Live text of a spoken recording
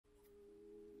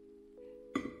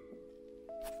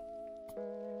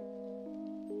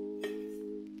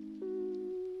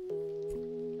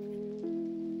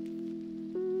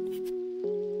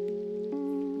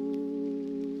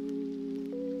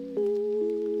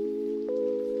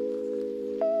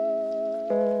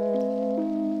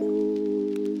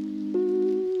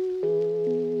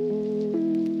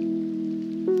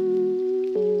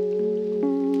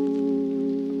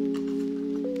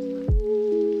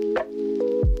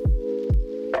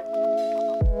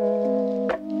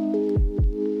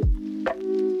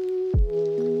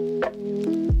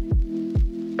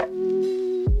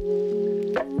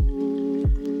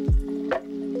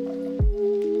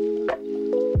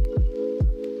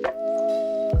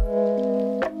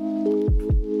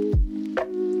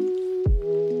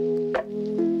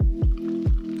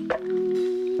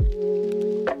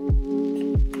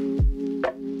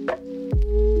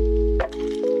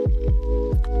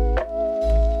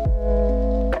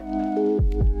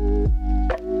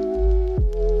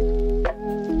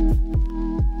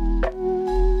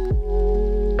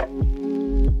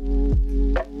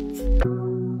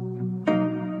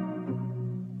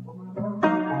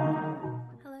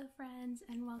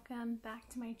back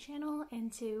to my channel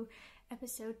and to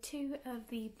episode 2 of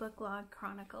the Booklog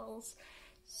Chronicles.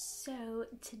 So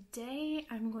today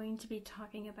I'm going to be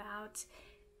talking about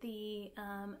the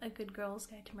A Good Girl's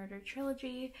Guide to Murder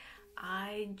Trilogy.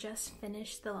 I just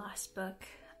finished the last book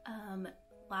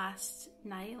last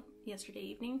night, yesterday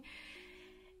evening,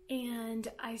 and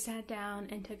I sat down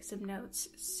and took some notes.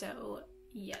 So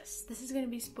yes, this is going to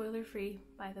be spoiler free,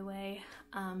 by the way.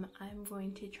 I'm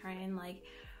going to try and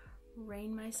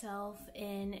rein myself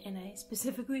in, and I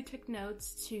specifically took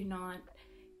notes to not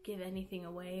give anything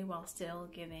away while still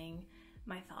giving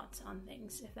my thoughts on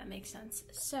things, if that makes sense.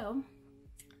 So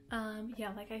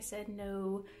yeah, like I said,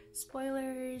 no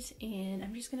spoilers, and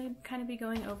I'm just gonna kind of be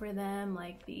going over them,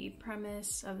 like the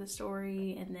premise of the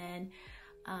story, and then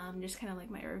just kind of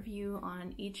like my review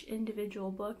on each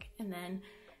individual book, and then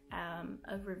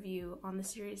a review on the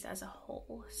series as a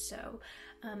whole. So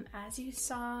as you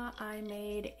saw, I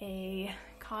made a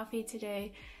coffee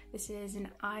today. This is an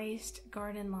iced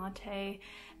garden latte.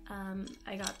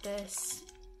 I got this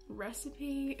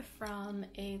recipe from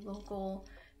a local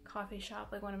coffee shop,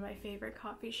 like one of my favorite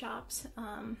coffee shops,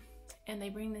 and they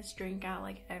bring this drink out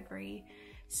like every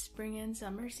spring and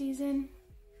summer season,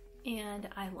 and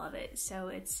I love it. So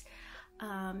it's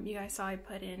you guys saw I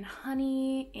put in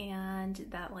honey, and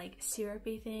that like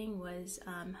syrupy thing was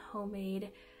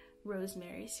homemade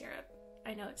rosemary syrup.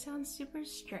 I know it sounds super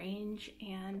strange,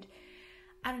 and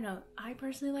I don't know, I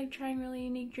personally like trying really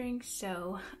unique drinks,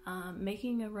 so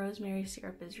making a rosemary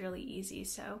syrup is really easy.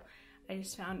 So I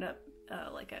just found up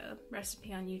like a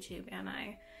recipe on YouTube, and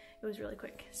it was really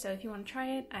quick. So if you want to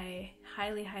try it, I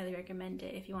highly recommend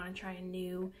it if you want to try a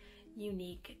new,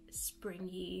 unique,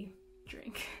 springy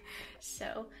drink.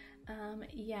 So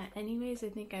yeah, anyways, I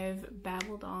think I've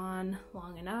babbled on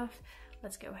long enough.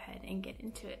 Let's go ahead and get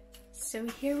into it. So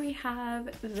here we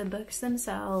have the books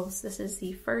themselves. This is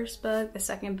the first book, the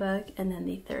second book, and then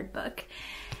the third book.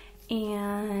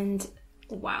 And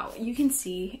wow, you can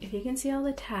see, if you can see all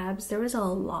the tabs, there was a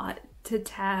lot to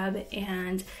tab,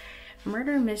 and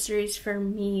murder mysteries for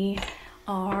me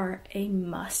are a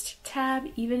must tab,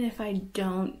 even if I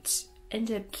don't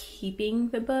end up keeping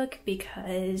the book,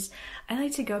 because I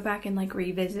like to go back and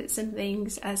revisit some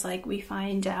things as we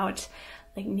find out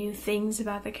new things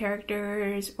about the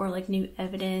characters or new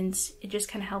evidence. It just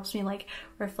kind of helps me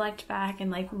reflect back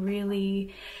and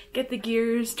really get the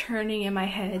gears turning in my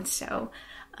head. So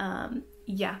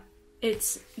yeah,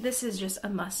 this is just a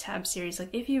must-have series.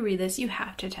 If you read this, you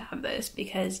have to tab this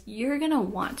because you're gonna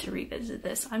want to revisit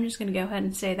this. I'm just gonna go ahead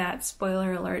and say that,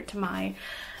 spoiler alert to my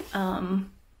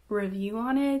review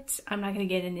on it. I'm not gonna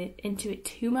get into it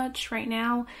too much right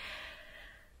now,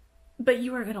 but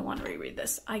you are gonna want to reread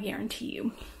this, I guarantee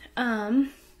you.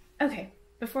 Okay,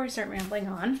 before I start rambling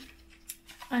on,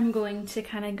 I'm going to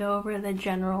kind of go over the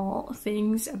general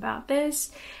things about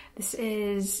this. This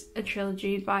is a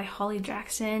trilogy by Holly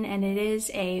Jackson, and it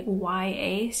is a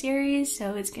YA series,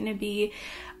 so it's going to be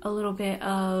a little bit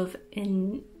of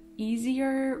an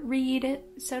easier read,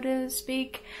 so to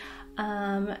speak.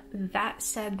 That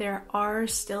said, there are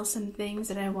still some things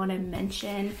that I want to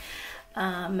mention.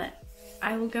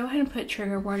 I will go ahead and put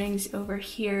trigger warnings over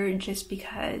here just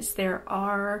because there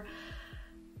are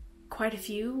quite a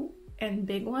few and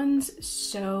big ones.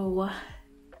 So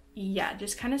yeah,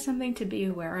 just kind of something to be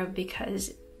aware of,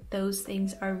 because those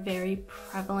things are very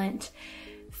prevalent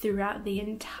throughout the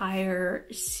entire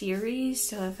series.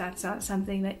 So if that's not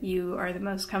something that you are the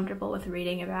most comfortable with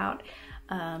reading about,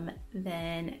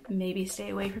 then maybe stay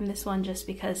away from this one, just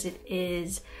because it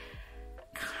is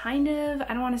kind of,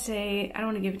 I don't want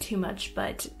to give it too much,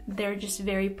 but they're just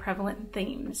very prevalent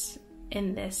themes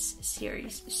in this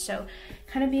series. So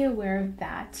kind of be aware of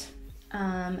that.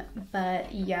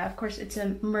 But yeah, of course it's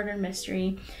a murder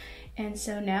mystery. And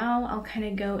so now I'll kind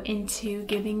of go into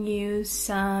giving you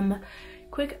some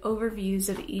quick overviews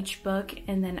of each book,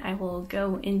 and then I will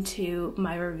go into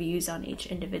my reviews on each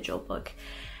individual book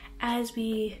as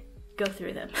we go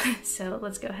through them. So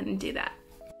let's go ahead and do that.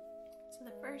 So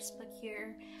the first book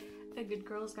here, A Good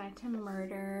Girl's Guide to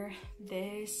Murder.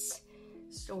 This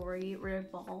story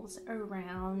revolves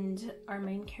around our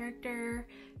main character,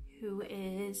 who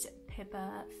is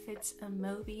Pippa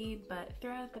Fitz-Amobi, but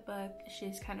throughout the book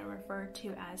she's kind of referred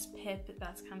to as Pip.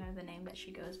 That's kind of the name that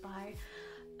she goes by.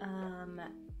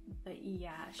 But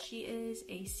yeah, she is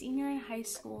a senior in high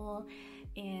school,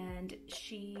 and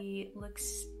she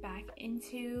looks back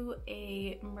into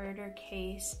a murder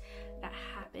case that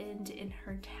happened in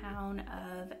her town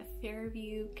of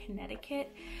Fairview,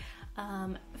 Connecticut,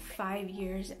 5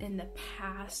 years in the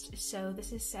past. So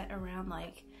this is set around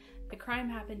the crime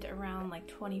happened around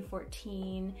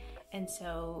 2014, And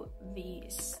so the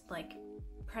like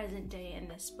present day in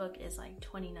this book is like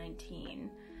 2019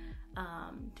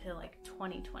 to like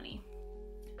 2020.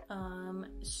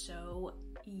 So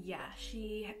yeah,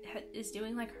 she is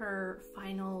doing like her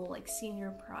final like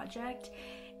senior project,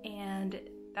 and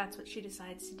that's what she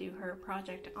decides to do her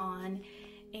project on.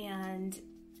 And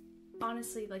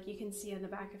honestly, like you can see on the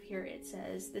back of here, it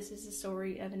says this is a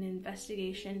story of an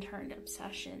investigation turned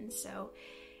obsession. So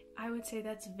I would say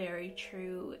that's very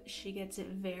true. She gets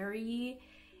very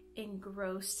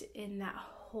engrossed in that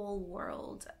whole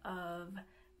world of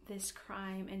this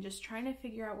crime and just trying to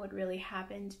figure out what really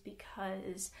happened,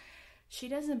 because she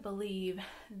doesn't believe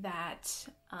that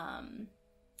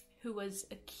who was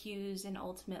accused and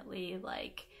ultimately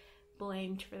like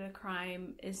blamed for the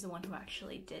crime is the one who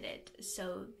actually did it.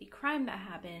 So the crime that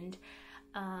happened,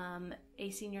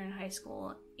 a senior in high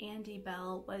school, Andy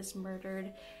Bell, was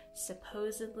murdered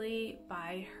supposedly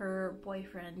by her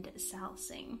boyfriend Sal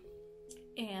Singh,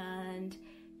 and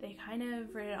they kind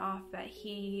of read it off that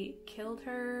he killed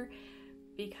her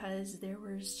because there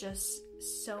was just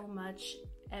so much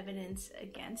evidence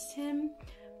against him.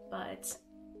 But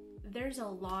there's a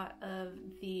lot of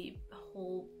the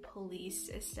whole police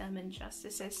system and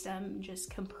justice system just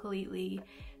completely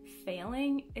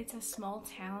failing. It's a small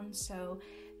town, so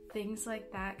things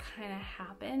like that kind of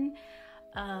happen.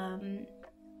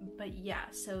 But yeah,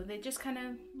 so they just kind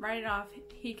of write it off.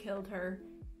 He killed her.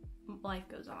 Life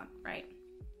goes on, right?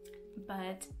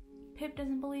 But Pip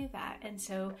doesn't believe that, and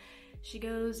so she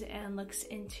goes and looks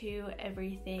into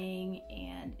everything,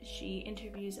 and she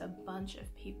interviews a bunch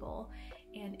of people,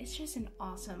 and it's just an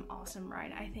awesome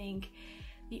ride. I think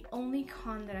the only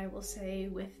con that I will say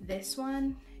with this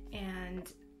one,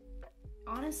 and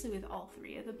honestly with all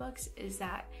three of the books, is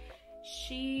that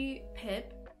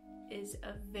Pip is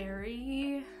a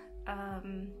very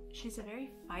she's a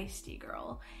very feisty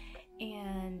girl,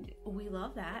 and we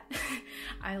love that.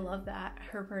 I love that.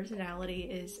 Her personality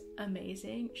is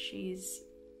amazing. She's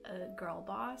a girl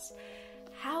boss.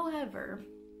 However,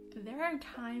 there are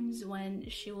times when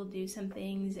she will do some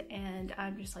things and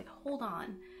I'm just like, hold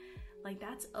on. Like,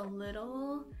 that's a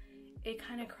little, it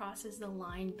kind of crosses the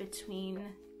line between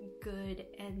good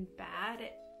and bad.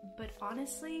 But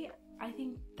honestly, I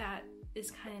think that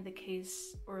is kind of the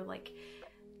case, or like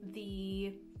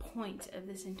the point of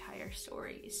this entire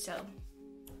story. So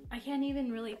I can't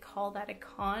even really call that a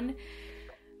con,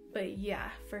 but yeah,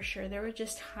 for sure there were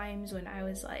just times when I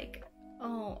was like,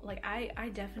 oh, like I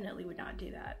definitely would not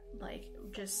do that, like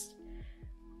just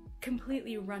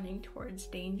completely running towards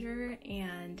danger.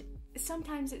 And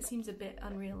sometimes it seems a bit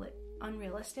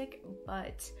unrealistic,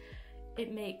 but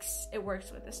it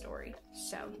works with the story.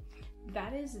 So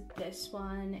that is this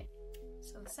one.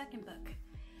 So the second book,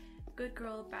 Good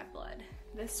Girl, Bad Blood.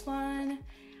 This one,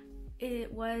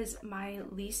 it was my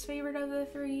least favorite of the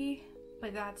three,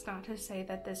 but that's not to say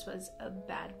that this was a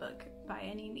bad book by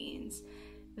any means.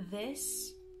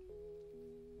 This,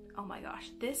 oh my gosh,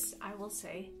 this, I will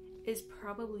say, is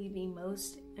probably the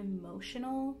most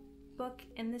emotional book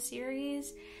in the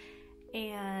series.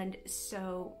 And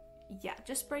so, yeah,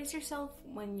 just brace yourself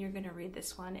when you're gonna read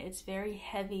this one. It's very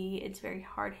heavy, it's very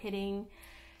hard-hitting.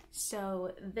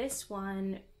 So this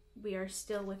one, we are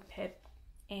still with Pip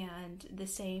and the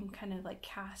same kind of like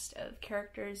cast of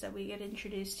characters that we get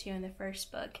introduced to in the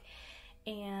first book.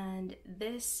 And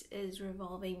this is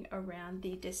revolving around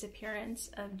the disappearance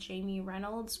of Jamie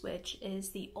Reynolds, which is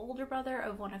the older brother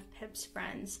of one of Pip's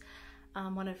friends,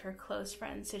 one of her close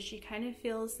friends. So she kind of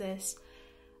feels this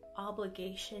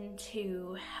obligation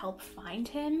to help find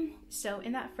him. So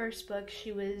in that first book,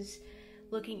 she was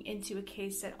looking into a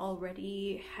case that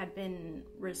already had been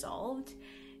resolved.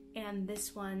 And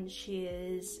this one, she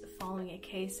is following a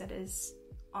case that is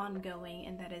ongoing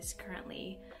and that is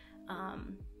currently,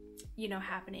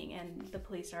 happening. And the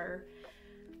police are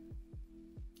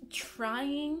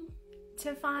trying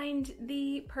to find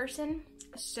the person.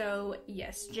 So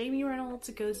yes, Jamie Reynolds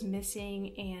goes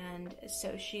missing, and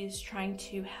so she's trying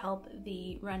to help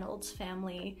the Reynolds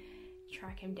family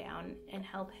track him down and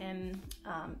help him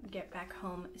get back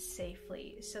home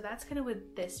safely. So that's kind of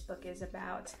what this book is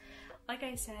about. Like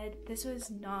I said, this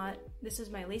was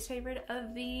my least favorite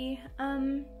of the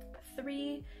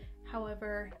three.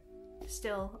 However,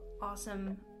 still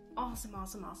awesome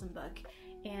book.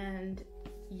 And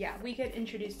yeah, we get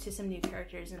introduced to some new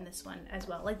characters in this one as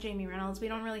well. Like Jamie Reynolds, we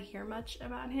don't really hear much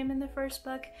about him in the first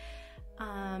book.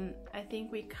 I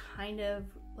think we kind of,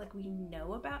 like, we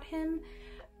know about him,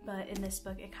 but in this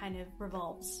book it kind of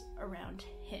revolves around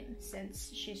him,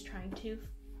 since she's trying to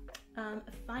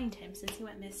find him since he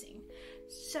went missing.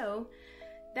 So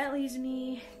that leads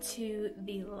me to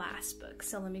the last book,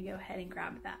 so let me go ahead and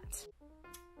grab that.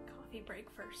 Coffee break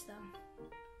first though.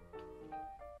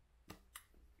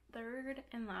 Third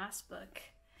and last book,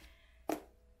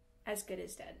 As Good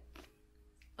as Dead.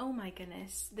 Oh my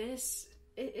goodness, this,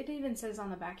 it even says on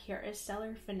the back here, a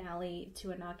stellar finale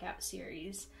to a knockout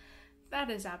series. That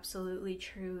is absolutely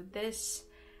true. This,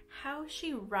 how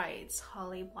she writes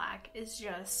Holly Black is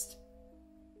just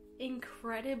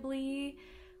incredibly,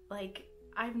 like,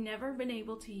 I've never been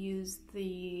able to use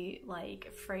the,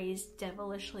 like, phrase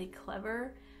devilishly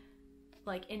clever,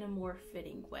 like, in a more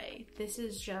fitting way. This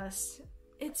is just,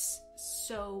 it's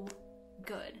so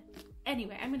good.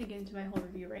 Anyway, I'm gonna get into my whole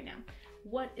review right now.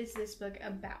 What is this book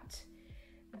about?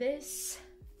 This,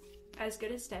 As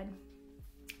Good as Dead,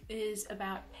 is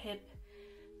about Pip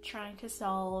trying to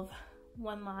solve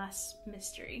one last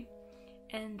mystery,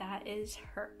 and that is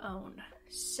her own.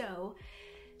 So,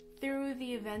 through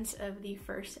the events of the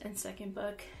first and second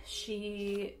book,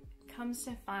 she comes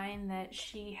to find that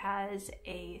she has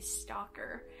a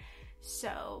stalker.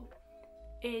 So,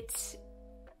 it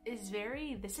is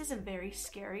this is a very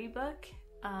scary book,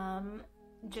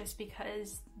 just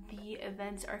because the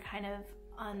events are kind of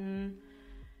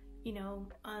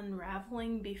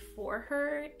unraveling before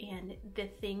her, and the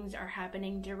things are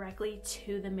happening directly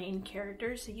to the main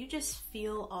character, so you just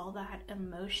feel all that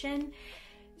emotion.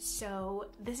 So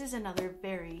this is another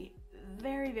very,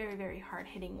 very, very, very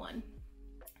hard-hitting one.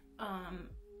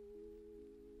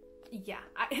 Yeah,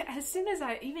 as soon as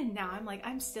even now,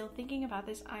 I'm still thinking about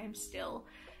this, I am still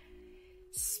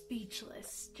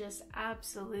speechless, just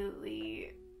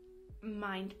absolutely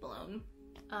mind blown.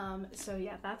 So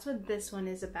yeah, that's what this one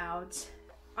is about.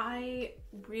 I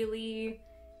really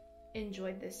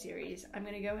enjoyed this series. I'm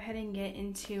gonna go ahead and get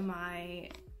into my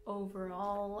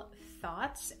overall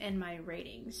thoughts and my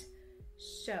ratings.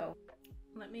 So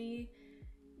let me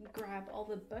grab all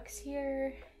the books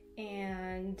here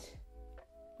and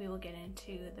we will get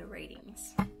into the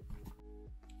ratings.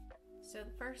 So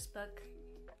the first book,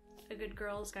 A Good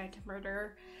Girl's Guide to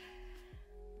Murder,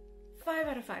 5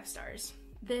 out of 5 stars.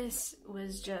 This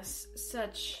was just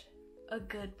such a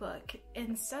good book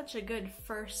and such a good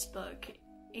first book,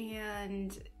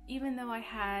 and even though I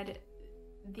had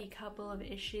the couple of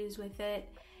issues with it,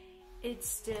 it's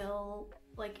still,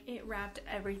 like, it wrapped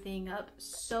everything up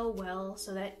so well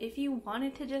so that if you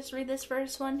wanted to just read this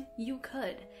first one, you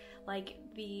could. Like,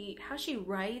 how she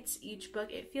writes each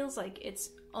book, it feels like its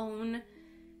own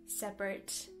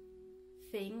separate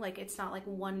thing. Like, it's not like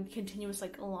one continuous,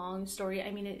 like, long story.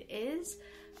 I mean, it is,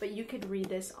 but you could read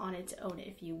this on its own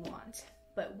if you want.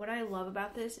 But what I love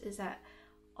about this is that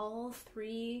all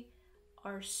three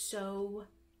are so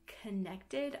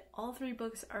connected. All three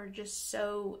books are just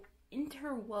so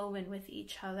interwoven with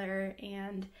each other,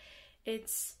 and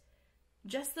it's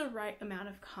just the right amount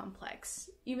of complex.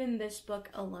 Even this book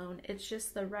alone, it's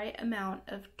just the right amount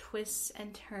of twists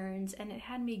and turns, and it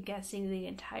had me guessing the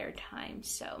entire time.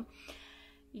 So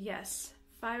yes,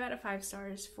 5 out of 5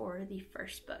 stars for the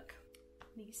first book.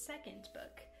 The second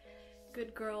book,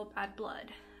 Good Girl, Bad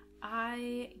Blood,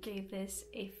 I gave this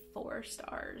a 4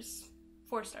 stars.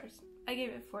 4 stars. I gave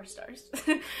it 4 stars.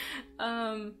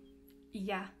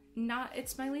 Yeah,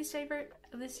 it's my least favorite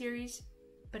of the series,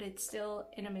 but it's still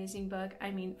an amazing book.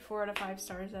 I mean, 4 out of 5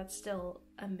 stars, that's still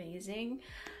amazing.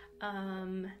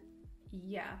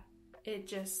 Yeah, it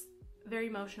just, very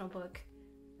emotional book.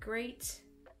 Great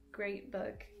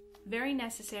book. Very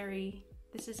necessary.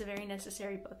 This is a very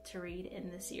necessary book to read in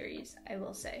the series, I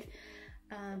will say.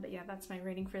 But yeah, that's my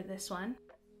rating for this one.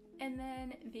 And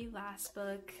then the last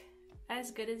book,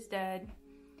 As Good as Dead,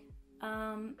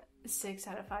 6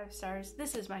 out of 5 stars.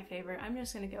 This is my favorite. I'm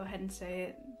just gonna go ahead and say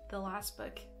it. The last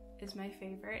book is my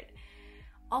favorite.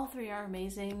 All three are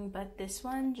amazing, but this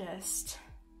one just,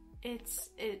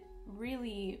 it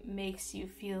really makes you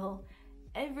feel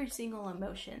every single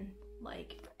emotion.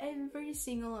 Like, every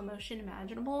single emotion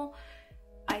imaginable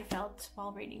I felt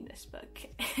while reading this book.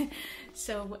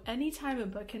 So anytime a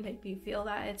book can make me feel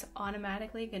that, it's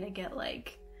automatically gonna get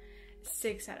like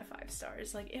 6 out of 5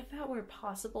 stars. Like, if that were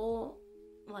possible,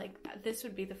 like, this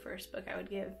would be the first book I would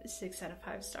give 6 out of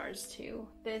 5 stars to.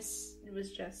 This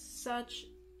was just such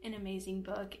an amazing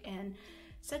book and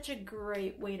such a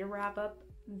great way to wrap up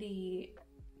the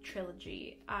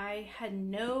trilogy. I had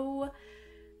no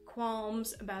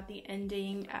qualms about the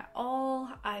ending at all.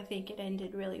 I think it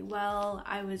ended really well.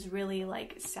 I was really,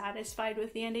 like, satisfied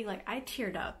with the ending. Like, I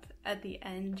teared up at the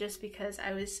end just because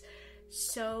I was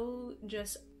so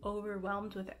just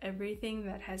overwhelmed with everything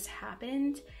that has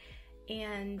happened,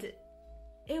 and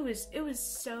it was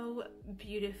so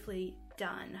beautifully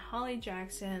done. Holly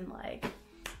Jackson, like,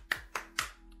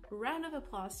 round of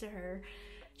applause to her.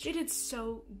 She did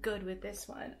so good with this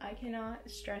one. I cannot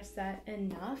stress that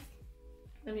enough.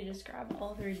 Let me just grab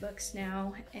all 3 books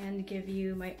now and give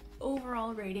you my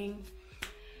overall rating.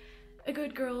 A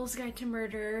Good Girl's Guide to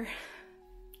Murder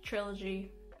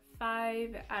Trilogy,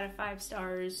 5 out of 5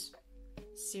 stars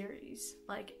series.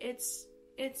 Like, it's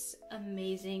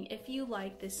amazing. If you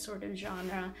like this sort of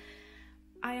genre,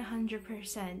 I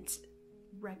 100%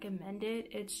 recommend it.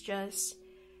 It's just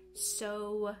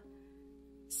so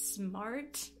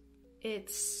smart.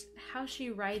 It's how she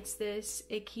writes this.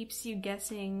 It keeps you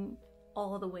guessing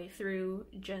all the way through.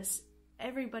 Just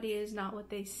everybody is not what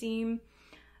they seem.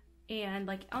 And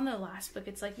like on the last book,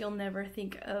 it's like you'll never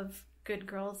think of good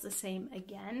girls the same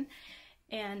again.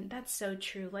 And that's so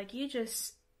true. Like you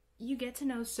get to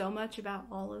know so much about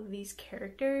all of these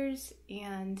characters,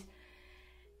 and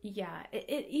yeah,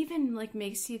 it even like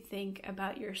makes you think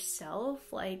about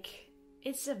yourself. Like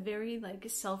it's a very like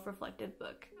self-reflective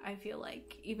book, I feel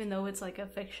like. Even though it's like a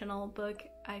fictional book,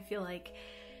 I feel like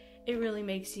it really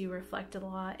makes you reflect a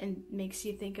lot and makes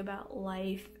you think about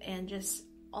life and just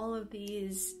all of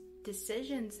these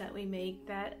decisions that we make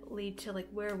that lead to like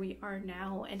where we are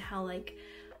now, and how like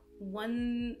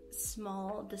one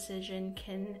small decision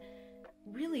can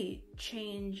really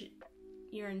change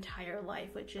your entire life,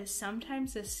 which is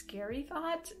sometimes a scary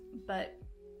thought. But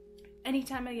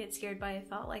anytime I get scared by a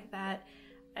thought like that,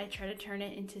 I try to turn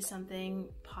it into something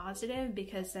positive,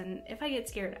 because then if I get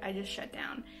scared, I just shut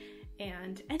down.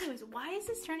 And anyways, why is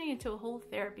this turning into a whole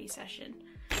therapy session?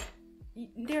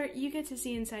 You get to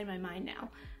see inside my mind now.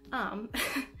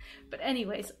 But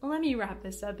anyways, let me wrap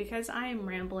this up because I am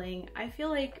rambling. I feel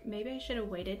like maybe I should have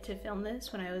waited to film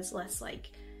this when I was less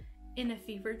like in a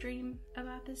fever dream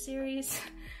about this series.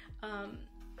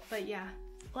 But yeah,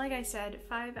 like I said,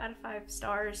 5 out of 5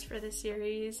 stars for this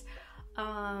series.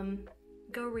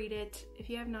 Go read it if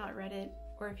you have not read it,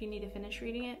 or if you need to finish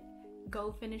reading it,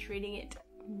 go finish reading it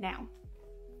now.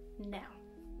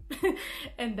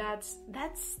 And that's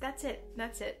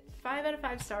it. 5 out of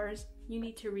 5 stars. You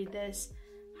need to read this.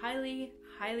 Highly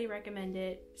recommend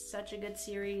it. Such a good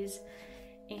series.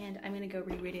 And I'm gonna go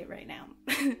reread it right now.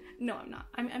 No, I'm not.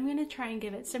 I'm gonna try and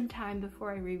give it some time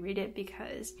before I reread it,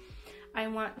 because I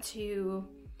want to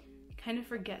kind of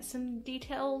forget some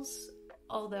details.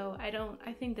 Although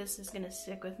I think this is gonna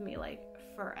stick with me like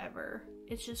forever.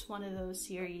 It's just one of those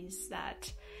series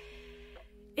that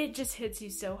it just hits you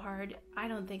so hard. I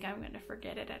don't think I'm gonna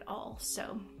forget it at all.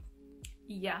 So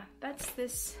yeah, that's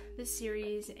this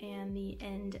series and the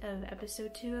end of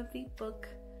episode 2 of the book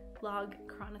log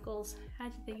chronicles.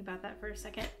 Had to think about that for a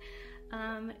second.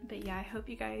 But yeah, I hope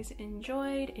you guys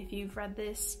enjoyed. If you've read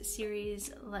this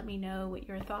series, let me know what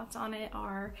your thoughts on it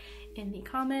are in the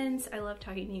comments. I love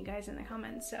talking to you guys in the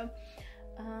comments. So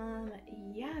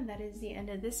yeah, that is the end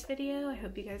of this video. I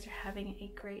hope you guys are having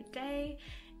a great day,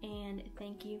 and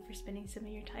thank you for spending some of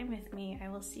your time with me. I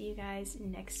will see you guys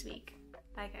next week.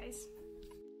 Bye guys.